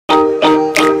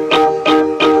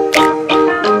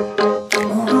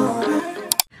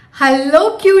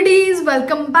Hello cuties,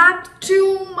 welcome back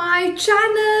to my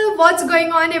channel. What's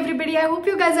going on everybody? I hope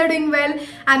you guys are doing well,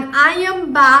 and I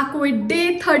am back with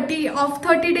day 30 of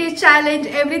 30 day challenge,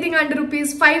 everything under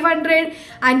rupees 500,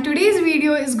 and today's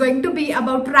video is going to be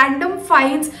about random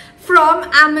finds from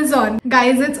Amazon.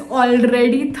 Guys, it's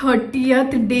already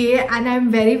 30th day and I'm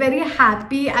very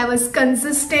happy. I was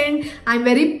consistent. I'm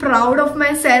very proud of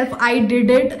myself. I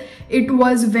did it. It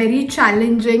was very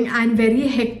challenging and very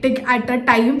hectic at a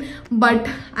time, but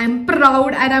I'm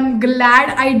proud and I'm glad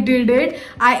I did it.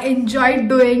 I enjoyed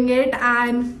doing it,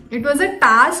 and it was a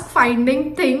task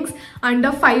finding things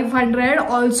under 500.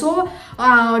 Also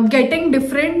getting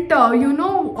different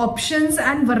options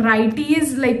and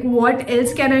varieties, like what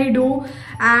else can I do.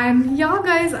 And yeah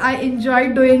guys, I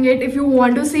enjoyed doing it. If you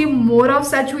want to see more of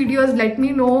such videos, let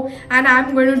me know and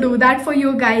I'm going to do that for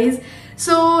you guys.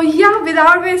 So yeah,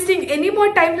 without wasting any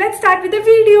more time, let's start with the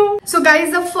video. So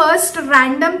guys, the first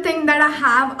random thing that I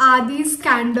have are these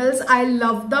candles. I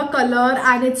love the color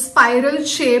and it's spiral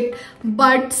shaped,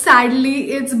 but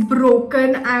sadly it's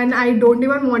broken and I don't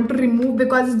even want to remove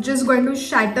because it's just going to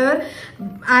shatter,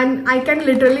 and I can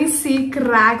literally see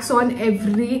cracks on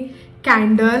every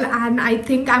candle, and I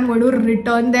think I'm going to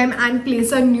return them and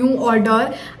place a new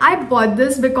order. I bought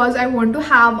this because I want to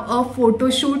have a photo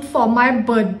shoot for my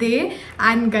birthday,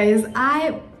 and guys,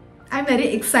 I'm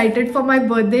very excited for my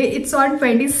birthday. It's on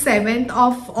 27th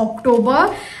of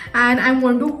October and I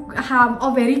want to have a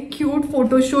very cute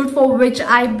photo shoot, for which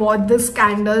I bought these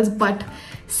candles, but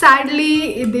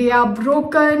sadly they are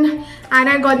broken. And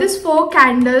I got these 4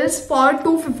 candles for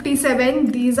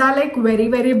 257. These are like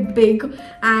very big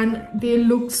and they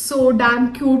look so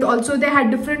damn cute. Also they had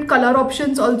different color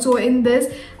options also in this,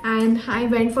 and I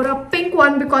went for a pink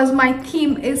one because my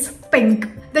theme is pink.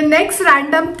 The next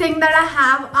random thing that I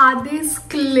have are these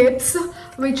clips,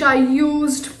 which are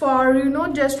used for,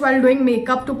 just while doing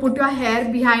makeup, to put your hair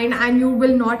behind and you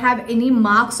will not have any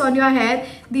marks on your hair.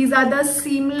 These are the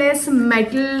seamless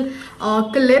metal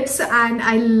clips, and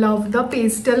I love the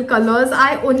pastel colors.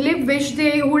 I only wish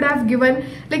they would have given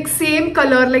like same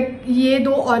color, like ye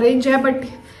do orange hai, but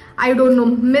I don't know,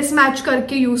 mismatch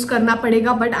karke use karna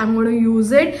padega, but I'm going to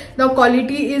use it. The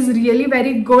quality is really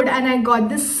very good, and I got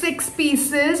this 6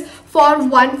 pieces for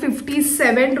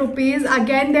 157 rupees.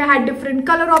 Again, they had different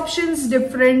color options,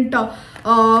 different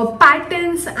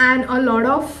patterns, and a lot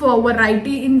of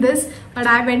variety in this, but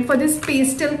I went for this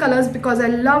pastel colors because I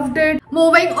loved it.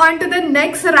 Moving on to the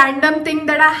next random thing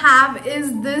that I have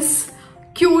is this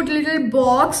cute little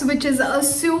box, which is a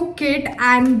sew kit,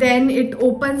 and then it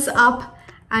opens up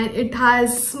and it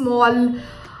has small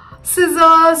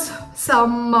scissors,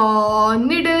 some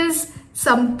needles,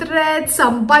 some threads,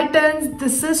 some buttons.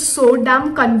 This is so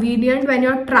damn convenient when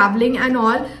you're traveling and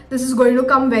all. This is going to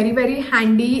come very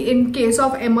handy in case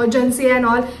of emergency and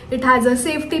all. It has a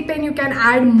safety pin. You can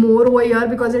add more over here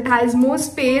because it has more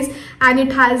space, and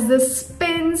it has this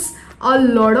pins, a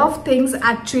lot of things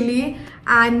actually.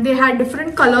 And they had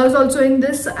different colors also in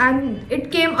this, and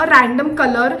it came a random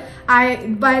color.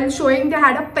 While showing they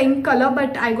had a pink color,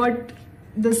 but I got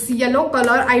this yellow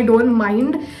color. I don't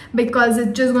mind because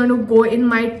it's just going to go in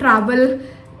my travel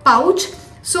pouch.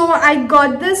 So I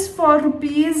got this for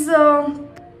rupees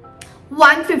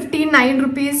 159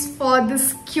 rupees for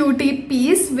this cutie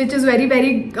piece, which is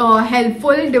very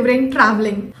helpful during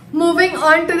traveling. Moving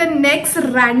on to the next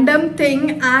random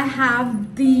thing, I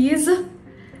have these,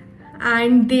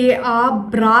 and they are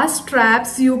bra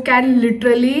straps. You can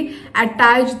literally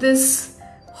attach this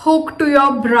hook to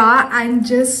your bra and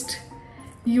just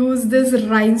use this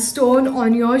rhinestone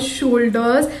on your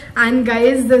shoulders. And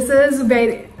guys, this is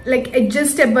very like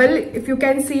adjustable. If you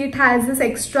can see, it has this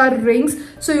extra rings,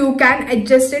 so you can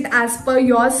adjust it as per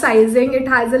your sizing. It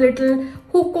has a little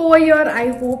hook over here.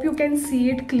 I hope you can see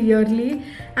it clearly,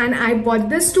 and I bought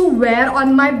this to wear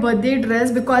on my birthday dress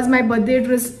because my birthday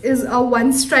dress is a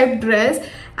one stripe dress,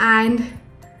 and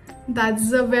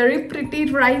that's a very pretty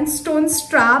rhinestone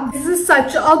strap. This is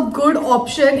such a good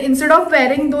option. Instead of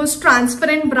wearing those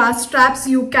transparent bra straps,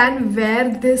 you can wear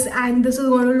this, and this is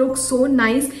going to look so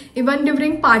nice even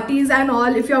during parties and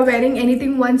all. If you're wearing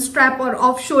anything one strap or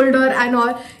off shoulder and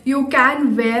all, you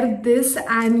can wear this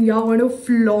and you're going to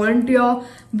flaunt your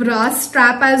bra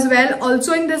strap as well.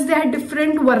 Also in this, they had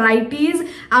different varieties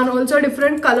and also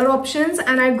different color options,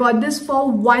 and I got this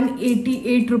for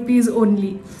 188 rupees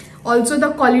only. Also the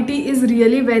quality is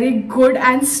really very good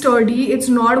and sturdy. It's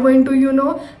not going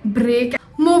to break.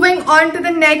 Moving on to the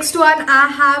next one, I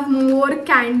have more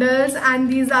candles, and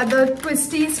these are the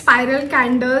twisty spiral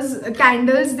candles.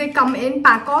 They come in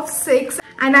pack of 6,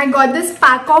 and I got this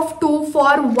pack of 2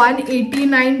 for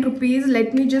 189 rupees.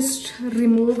 Let me just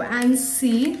remove and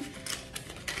see.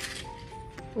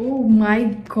 Oh my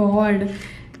god,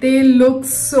 they look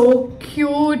so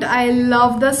cute. I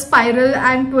love the spiral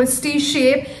and twisty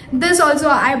shape. This also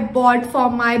I bought for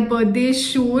my birthday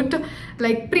shoot,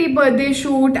 like pre-birthday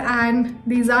shoot, and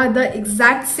these are the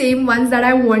exact same ones that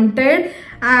I wanted.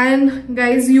 And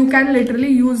guys, you can literally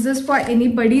use this for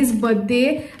anybody's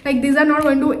birthday. Like, these are not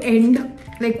going to end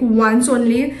like once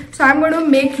only, so I'm going to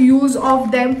make use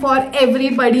of them for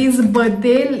everybody's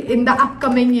birthday in the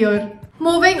upcoming year.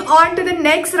 Moving on to the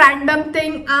next random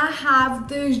thing, I have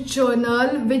this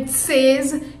journal which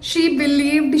says she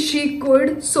believed she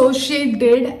could, so she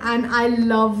did. And I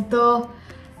love the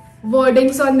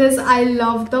wordings on this. I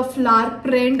love the flower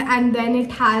print, and then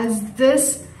it has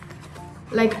this,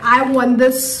 like, I want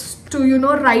this to, you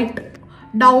know, write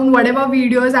down whatever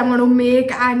videos I'm going to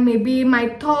make, and maybe my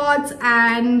thoughts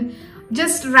and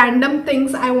just random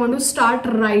things I want to start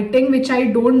writing, which I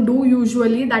don't do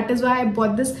usually. That is why I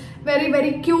bought this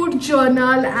very cute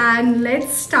journal, and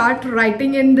let's start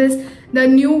writing in this the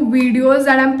new videos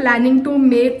that I'm planning to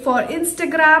make for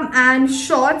Instagram and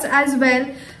shorts as well.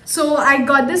 So I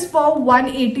got this for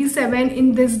 187.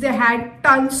 In this they had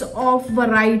tons of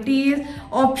varieties,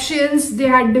 options. They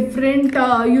had different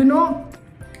you know,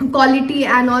 quality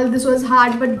and all. This was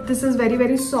hard, but this is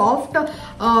very soft, the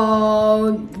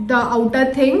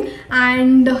outer thing.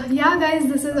 And yeah guys,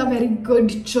 this is a very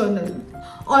good journal.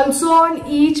 Also on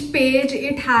each page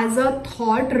it has a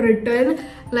thought written,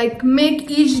 like,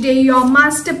 make each day your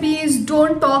masterpiece,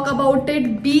 don't talk about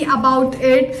it, be about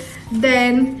it.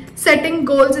 Then setting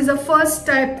goals is a first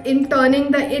step in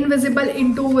turning the invisible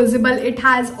into visible. It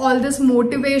has all this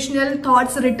motivational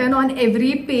thoughts written on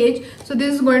every page, so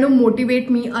this is going to motivate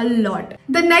me a lot.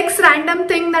 The next random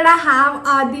thing that I have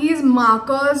are these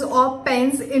markers or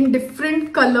pens in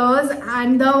different colors,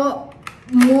 and the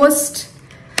most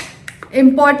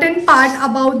important part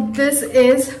about this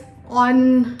is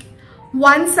on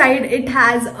one side it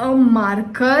has a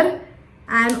marker,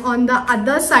 and on the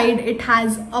other side it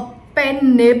has a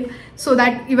pen nib, so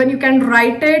that even you can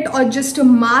write it or just to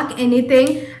mark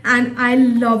anything. And I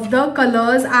love the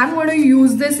colors. I'm going to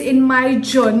use this in my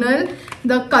journal,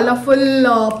 the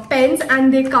colorful pens,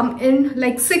 and they come in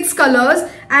like 6 colors,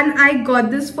 and I got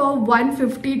this for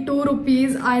 152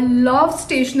 rupees. I love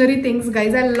stationery things,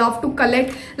 guys. I love to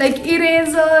collect like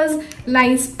erasers,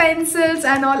 nice pencils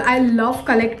and all. I love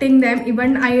collecting them,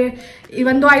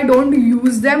 even though I don't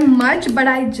use them much, but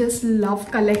I just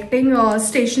love collecting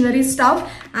stationery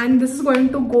stuff, and this is going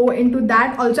to go into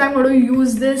that. Also, I'm going to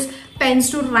use this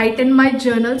pens to write in my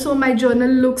journal, so my journal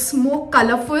looks more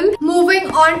colorful.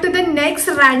 Moving on to the next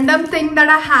random thing that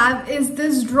I have is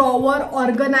this drawer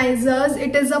organizers.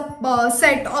 It is a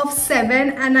set of 7,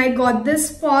 and I got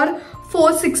this for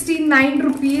 469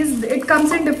 rupees. It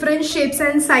comes in different shapes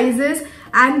and sizes,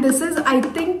 and this is, I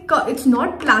think it's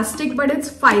not plastic, but it's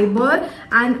fiber,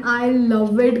 and I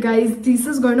love it, guys. This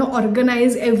is going to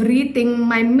organize everything,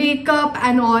 my makeup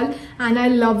and all, and I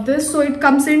love this. So it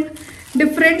comes in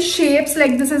different shapes,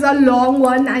 like this is a long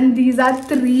one, and these are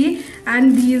 3,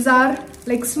 and these are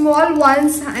like small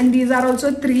ones, and these are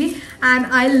also 3, and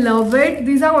I love it.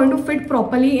 These are going to fit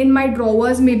properly in my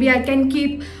drawers. Maybe I can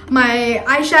keep my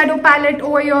eyeshadow palette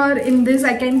over here. In this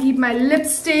I can keep my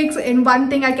lipsticks. In one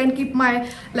thing I can keep my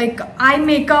like eye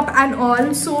makeup and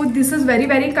all. So this is very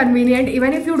convenient.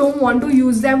 Even if you don't want to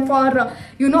use them for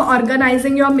you know,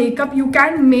 organizing your makeup, you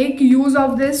can make use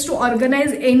of this to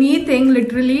organize anything,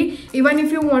 literally. Even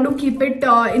if you want to keep it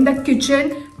in the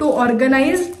kitchen to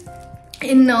organize.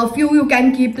 In a few you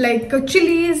can keep like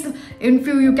chilies, in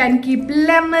few you can keep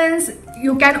lemons.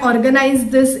 You can organize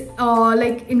this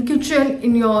like in kitchen,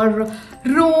 in your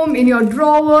room, in your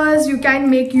drawers. You can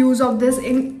make use of this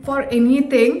in for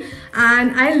anything,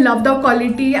 and I love the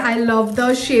quality. I love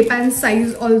the shape and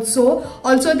size also.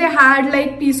 Also they had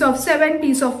like piece of 7,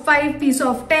 piece of 5, piece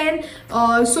of 10,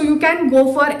 so you can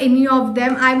go for any of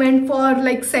them. I went for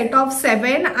like set of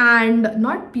 7, and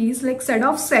not piece, like set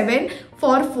of 7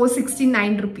 for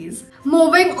 469 rupees.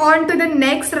 Moving on to the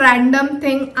next random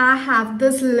thing, I have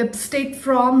this lipstick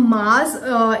from Mars.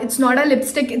 It's not a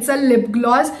lipstick, it's a lip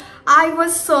gloss. I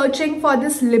was searching for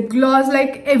this lip gloss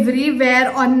like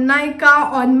everywhere, on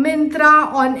Nykaa, on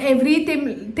Myntra, on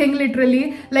everything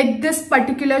literally, like this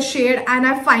particular shade, and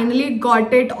I finally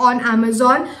got it on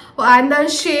Amazon, and the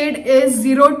shade is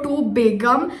 02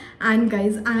 Begum. And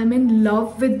guys, I am in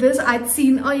love with this. I'd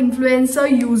seen an influencer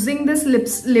using this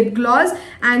lip gloss,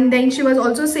 and then she was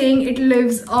also saying it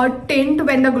leaves a tint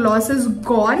when the gloss is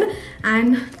gone,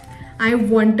 and I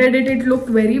wanted it. It looked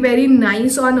very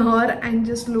nice on her. And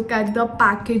just look at the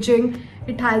packaging.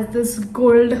 It has this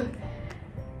gold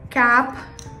cap.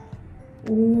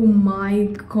 Oh my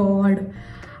god,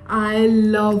 I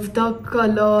love the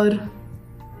color.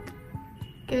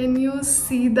 Can you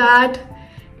see that?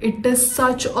 It is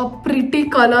such a pretty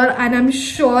color, and I'm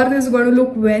sure this is going to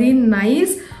look very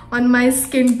nice on my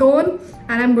skin tone,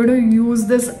 and I'm going to use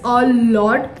this a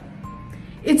lot.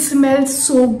 It smells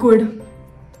so good.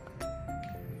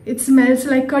 It smells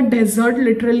like a dessert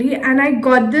literally, and I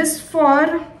got this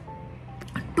for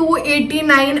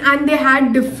 $289, and they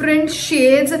had different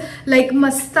shades like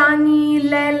Mastani,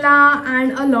 Leila,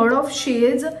 and a lot of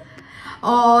shades.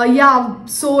 Yeah,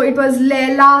 so it was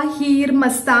Leila, Heer,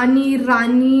 Mastani,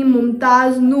 Rani,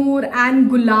 Mumtaz, Noor, and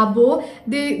Gulabo.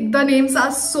 The names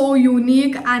are so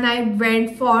unique, and I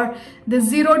went for the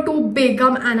 02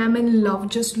 Begum, and I'm in love.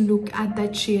 Just look at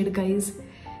that shade, guys.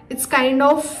 It's kind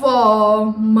of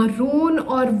maroon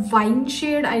or wine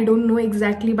shade. I don't know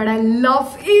exactly, but I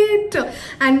love it.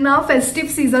 And now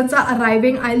festive seasons are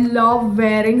arriving. I love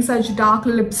wearing such dark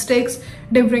lipsticks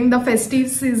during the festive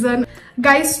season.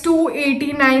 Guys,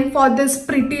 $289 for this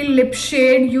pretty lip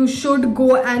shade. You should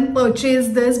go and purchase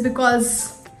this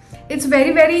because it's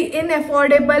very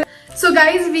unaffordable. So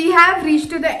guys, we have reached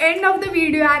to the end of the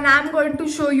video, and I'm going to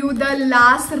show you the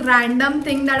last random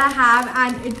thing that I have,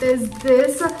 and it is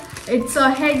this. It's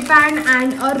a headband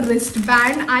and a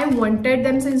wristband. I wanted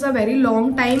them since a very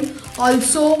long time.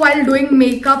 Also, while doing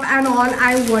makeup and all,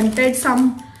 I wanted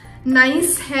some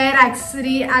nice hair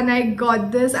accessory, and I got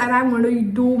this, and I'm going to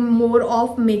do more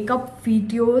of makeup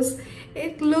videos.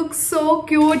 It looks so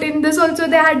cute. In this also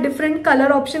they had different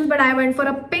color options, but I went for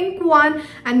a pink one,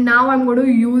 and now I'm going to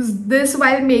use this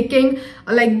while making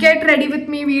like get ready with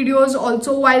me videos.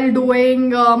 Also while doing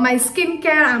my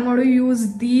skincare, I'm going to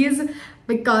use these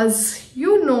because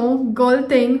you know, girl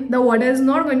thing, the water is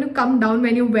not going to come down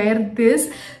when you wear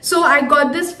this. So I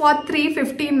got this for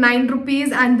 359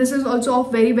 rupees, and this is also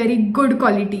of very good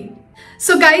quality.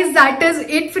 So guys, that is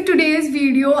it for today's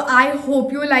video. I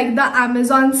hope you like the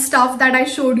Amazon stuff that I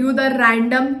showed you, the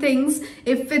random things.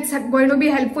 If it's going to be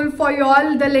helpful for you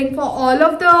all, the link for all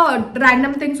of the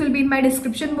random things will be in my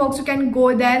description box. You can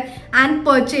go there and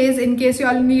purchase in case you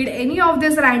all need any of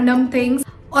these random things.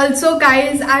 Also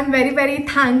guys, I'm very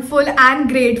thankful and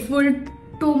grateful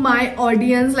to my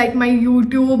audience, like my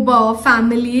YouTube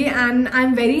family, and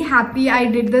I'm very happy I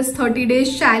did this 30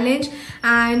 days challenge,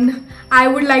 and I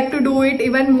would like to do it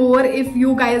even more. If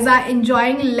you guys are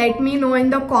enjoying, let me know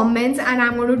in the comments, and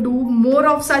I'm going to do more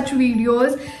of such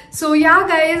videos. So yeah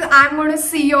guys, I'm going to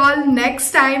see you all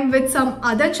next time with some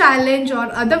other challenge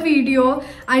or other video.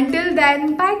 Until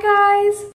then, bye guys.